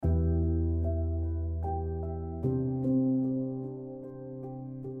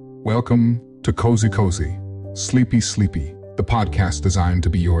Welcome to Cozy Cozy, Sleepy Sleepy, the podcast designed to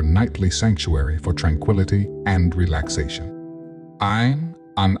be your nightly sanctuary for tranquility and relaxation. I'm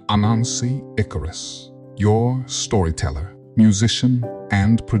an Anansi Icarus, your storyteller, musician,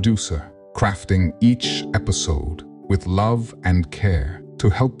 and producer, crafting each episode with love and care to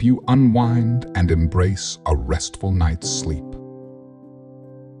help you unwind and embrace a restful night's sleep.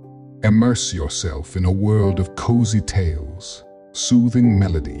 Immerse yourself in a world of cozy tales, soothing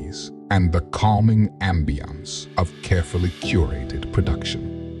melodies, and the calming ambience of carefully curated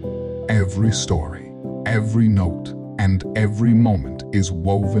production. Every story, every note, and every moment is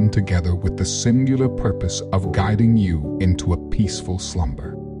woven together with the singular purpose of guiding you into a peaceful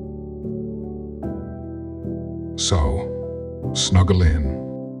slumber. So, snuggle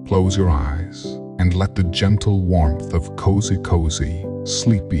in, close your eyes, and let the gentle warmth of Cozy Cozy,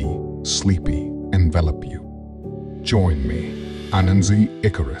 Sleepy Sleepy envelop you. Join me, Anansi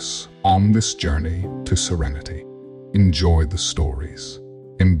Icarus, on this journey to serenity. Enjoy the stories,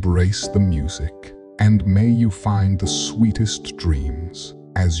 embrace the music, and may you find the sweetest dreams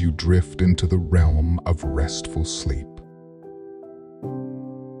as you drift into the realm of restful sleep.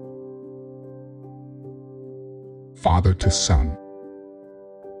 Father to son.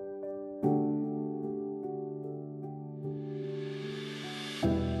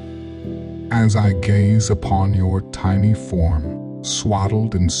 As I gaze upon your tiny form,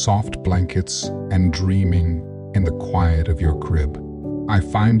 swaddled in soft blankets and dreaming in the quiet of your crib, I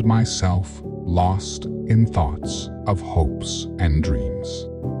find myself lost in thoughts of hopes and dreams.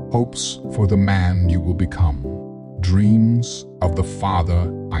 Hopes for the man you will become, dreams of the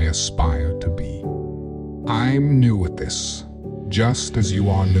father I aspire to be. I'm new at this, just as you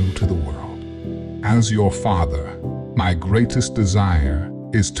are new to the world. As your father, my greatest desire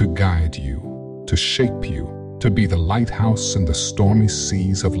is to guide you, to shape you, to be the lighthouse in the stormy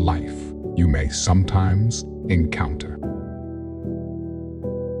seas of life you may sometimes encounter.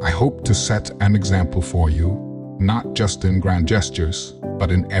 I hope to set an example for you, not just in grand gestures,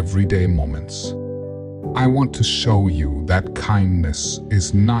 but in everyday moments. I want to show you that kindness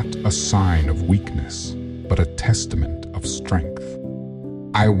is not a sign of weakness, but a testament of strength.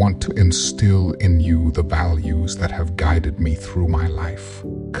 I want to instill in you the values that have guided me through my life,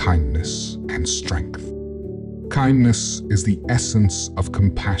 kindness and strength. Kindness is the essence of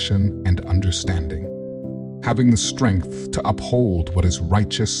compassion and understanding, having the strength to uphold what is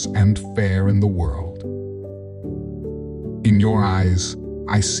righteous and fair in the world. In your eyes,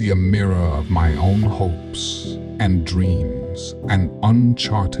 I see a mirror of my own hopes and dreams, an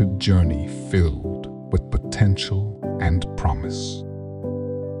uncharted journey filled with potential and promise.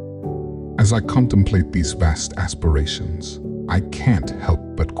 As I contemplate these vast aspirations, I can't help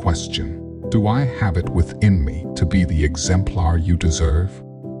but question, do I have it within me to be the exemplar you deserve?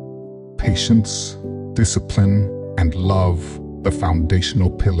 Patience, discipline, and love, the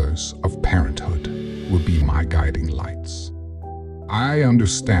foundational pillars of parenthood, will be my guiding lights. I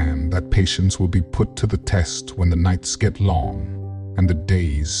understand that patience will be put to the test when the nights get long and the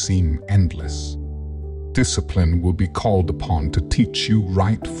days seem endless. Discipline will be called upon to teach you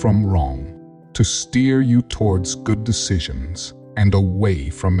right from wrong, to steer you towards good decisions and away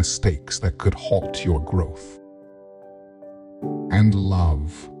from mistakes that could halt your growth. And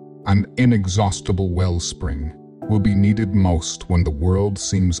love, an inexhaustible wellspring, will be needed most when the world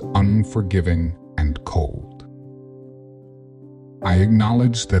seems unforgiving and cold. I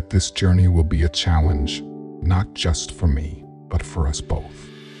acknowledge that this journey will be a challenge, not just for me, but for us both.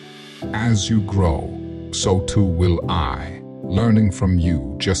 As you grow, so too will I, learning from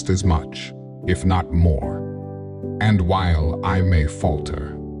you just as much, if not more. And while I may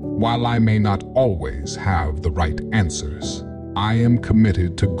falter, while I may not always have the right answers, I am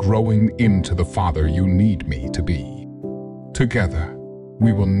committed to growing into the father you need me to be. Together,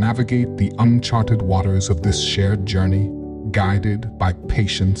 we will navigate the uncharted waters of this shared journey, guided by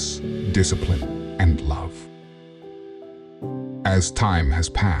patience, discipline, and love. As time has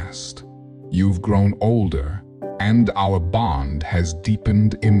passed, you've grown older, and our bond has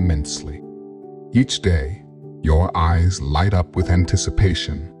deepened immensely. Each day, your eyes light up with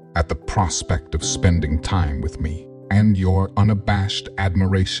anticipation at the prospect of spending time with me, and your unabashed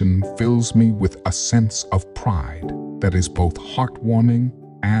admiration fills me with a sense of pride that is both heartwarming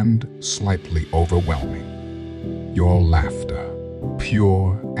and slightly overwhelming. Your laughter,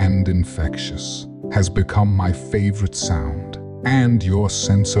 pure and infectious, has become my favorite sound, and your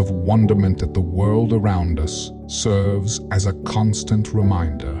sense of wonderment at the world around us serves as a constant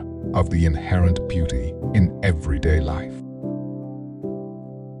reminder of the inherent beauty in everyday life.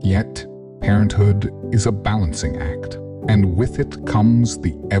 Yet, parenthood is a balancing act, And with it comes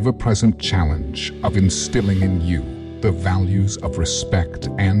the ever-present challenge of instilling in you the values of respect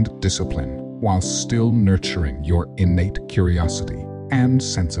and discipline, while still nurturing your innate curiosity and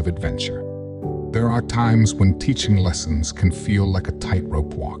sense of adventure. There are times when teaching lessons can feel like a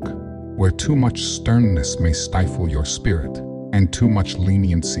tightrope walk, where too much sternness may stifle your spirit, and too much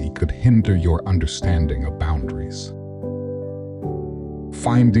leniency could hinder your understanding of boundaries.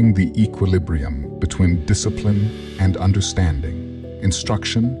 Finding the equilibrium between discipline and understanding,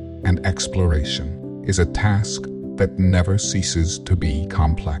 instruction and exploration, is a task that never ceases to be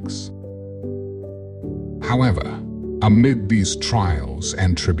complex. However, amid these trials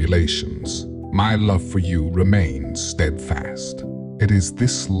and tribulations, my love for you remains steadfast. It is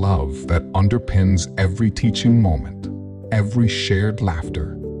this love that underpins every teaching moment, every shared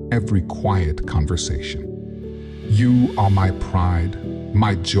laughter, every quiet conversation. You are my pride,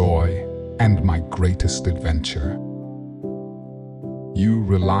 my joy, and my greatest adventure. You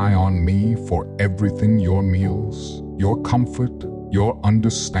rely on me for everything: your meals, your comfort, your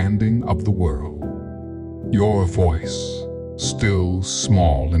understanding of the world. Your voice, still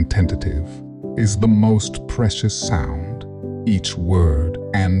small and tentative, is the most precious sound, each word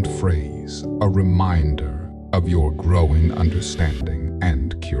and phrase a reminder of your growing understanding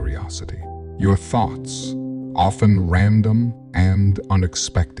and curiosity. Your thoughts, often random and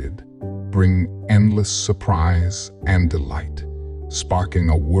unexpected, bring endless surprise and delight, sparking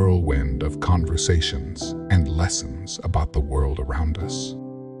a whirlwind of conversations and lessons about the world around us.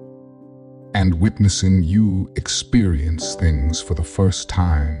 And witnessing you experience things for the first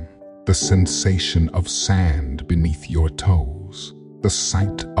time, the sensation of sand beneath your toes, the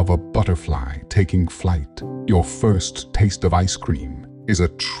sight of a butterfly taking flight, your first taste of ice cream, is a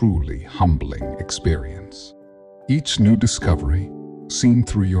truly humbling experience. Each new discovery, seen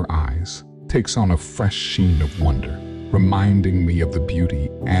through your eyes, takes on a fresh sheen of wonder, reminding me of the beauty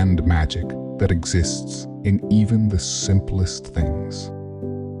and magic that exists in even the simplest things.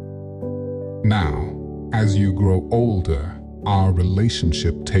 Now, as you grow older, our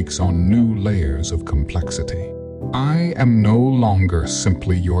relationship takes on new layers of complexity. I am no longer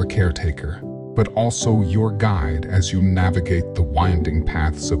simply your caretaker, but also your guide as you navigate the winding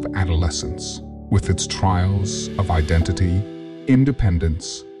paths of adolescence, with its trials of identity,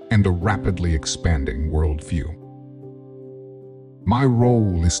 independence, and a rapidly expanding worldview. My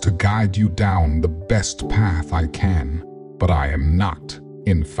role is to guide you down the best path I can, but I am not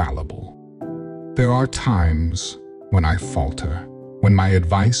infallible. There are times when I falter, when my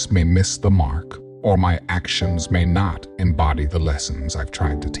advice may miss the mark, or my actions may not embody the lessons I've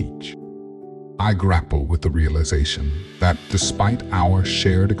tried to teach. I grapple with the realization that despite our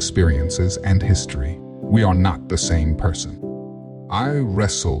shared experiences and history, we are not the same person. I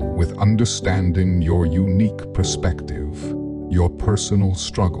wrestle with understanding your unique perspective, your personal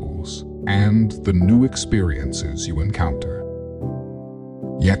struggles, and the new experiences you encounter.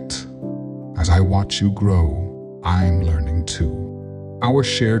 Yet, as I watch you grow, I'm learning too. Our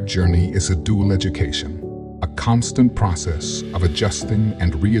shared journey is a dual education, a constant process of adjusting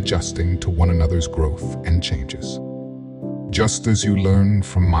and readjusting to one another's growth and changes. Just as you learn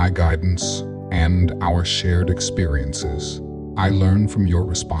from my guidance and our shared experiences, I learn from your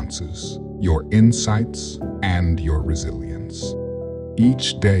responses, your insights, and your resilience.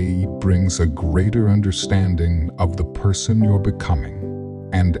 Each day brings a greater understanding of the person you're becoming,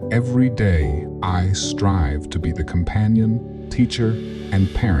 and every day I strive to be the companion, teacher,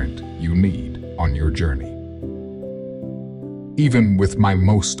 and parent you need on your journey. Even with my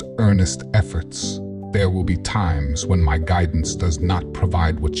most earnest efforts, there will be times when my guidance does not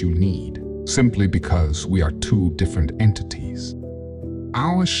provide what you need, simply because we are two different entities.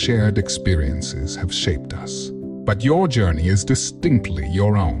 Our shared experiences have shaped us, but your journey is distinctly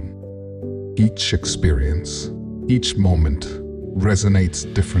your own. Each experience, each moment,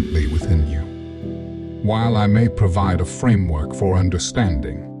 resonates differently within you. While I may provide a framework for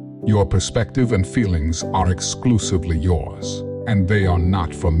understanding, your perspective and feelings are exclusively yours, and they are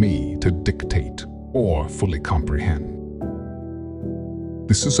not for me to dictate or fully comprehend.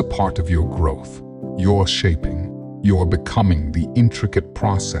 This is a part of your growth, your shaping, your becoming, the intricate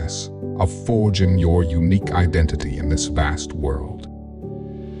process of forging your unique identity in this vast world.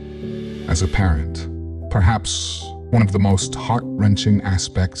 As a parent, perhaps one of the most heart-wrenching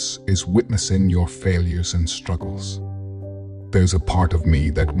aspects is witnessing your failures and struggles. There's a part of me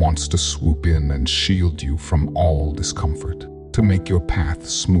that wants to swoop in and shield you from all discomfort, to make your path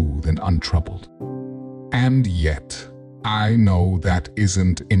smooth and untroubled. And yet, I know that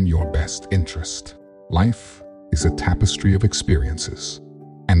isn't in your best interest. Life is a tapestry of experiences,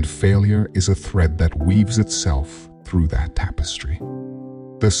 and failure is a thread that weaves itself through that tapestry.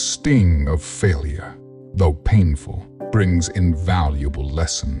 The sting of failure, though painful, brings invaluable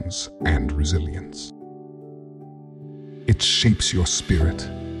lessons and resilience. It shapes your spirit,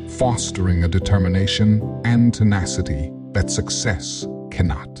 fostering a determination and tenacity that success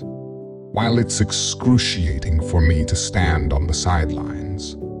cannot. While it's excruciating for me to stand on the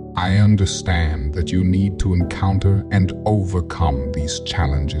sidelines, I understand that you need to encounter and overcome these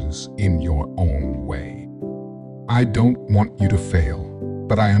challenges in your own way. I don't want you to fail,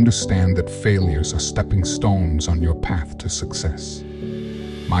 but I understand that failures are stepping stones on your path to success.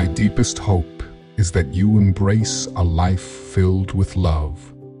 My deepest hope is that you embrace a life filled with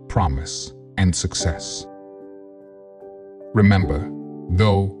love, promise, and success. Remember,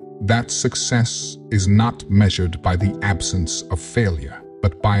 though, that success is not measured by the absence of failure,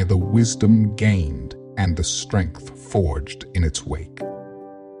 but by the wisdom gained and the strength forged in its wake.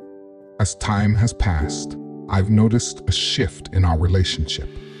 As time has passed, I've noticed a shift in our relationship.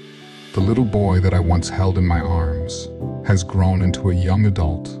 The little boy that I once held in my arms has grown into a young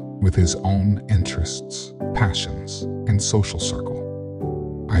adult with his own interests, passions, and social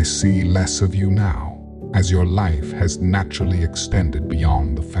circle. I see less of you now, as your life has naturally extended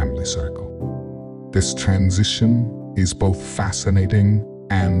beyond the family circle. This transition is both fascinating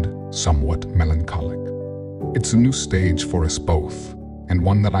and somewhat melancholic. It's a new stage for us both, and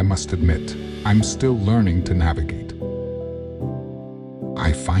one that I must admit, I'm still learning to navigate.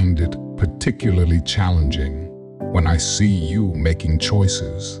 I find it particularly challenging when I see you making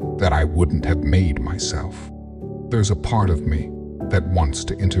choices that I wouldn't have made myself. There's a part of me that wants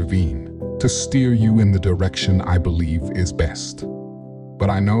to intervene, to steer you in the direction I believe is best.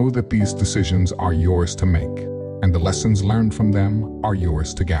 But I know that these decisions are yours to make, and the lessons learned from them are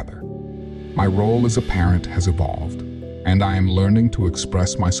yours to gather. My role as a parent has evolved, and I am learning to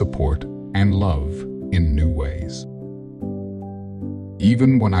express my support and love in new ways.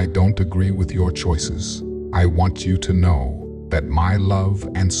 Even when I don't agree with your choices, I want you to know that my love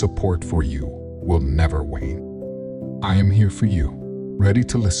and support for you will never wane. I am here for you, ready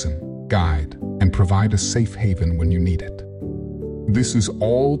to listen, guide, and provide a safe haven when you need it. This is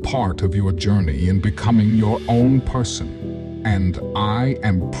all part of your journey in becoming your own person, and I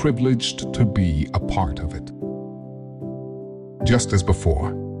am privileged to be a part of it. Just as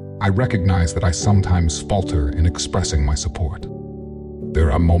before, I recognize that I sometimes falter in expressing my support.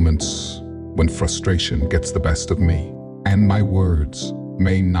 There are moments when frustration gets the best of me, and my words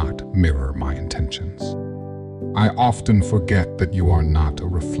may not mirror my intentions. I often forget that you are not a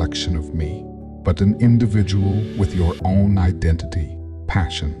reflection of me, but an individual with your own identity,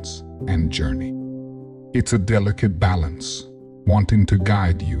 passions, and journey. It's a delicate balance, wanting to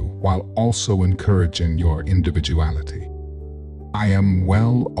guide you while also encouraging your individuality. I am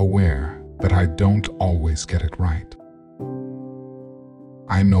well aware that I don't always get it right.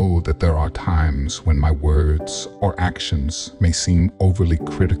 I know that there are times when my words or actions may seem overly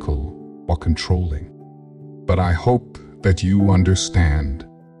critical or controlling. But I hope that you understand,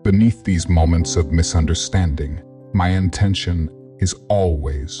 beneath these moments of misunderstanding, my intention is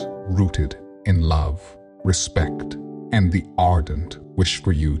always rooted in love, respect, and the ardent wish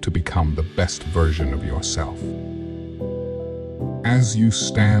for you to become the best version of yourself. As you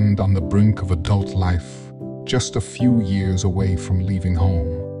stand on the brink of adult life, just a few years away from leaving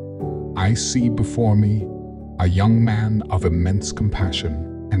home, I see before me a young man of immense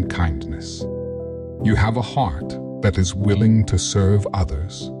compassion and kindness. You have a heart that is willing to serve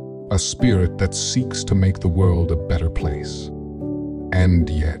others, a spirit that seeks to make the world a better place. And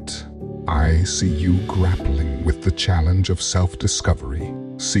yet, I see you grappling with the challenge of self-discovery,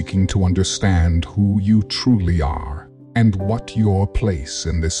 seeking to understand who you truly are and what your place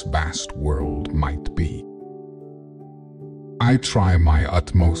in this vast world might be. I try my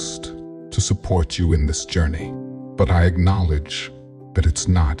utmost to support you in this journey, but I acknowledge that it's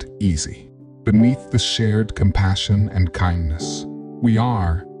not easy. Beneath the shared compassion and kindness, we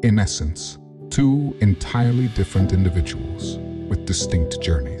are, in essence, two entirely different individuals with distinct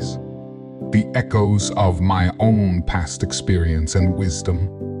journeys. The echoes of my own past experience and wisdom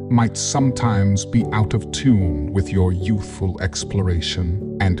might sometimes be out of tune with your youthful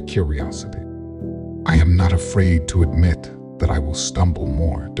exploration and curiosity. I am not afraid to admit that I will stumble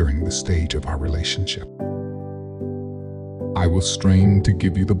more during this stage of our relationship. I will strain to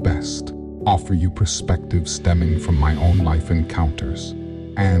give you the best, offer you perspectives stemming from my own life encounters,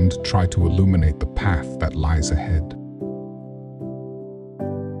 and try to illuminate the path that lies ahead.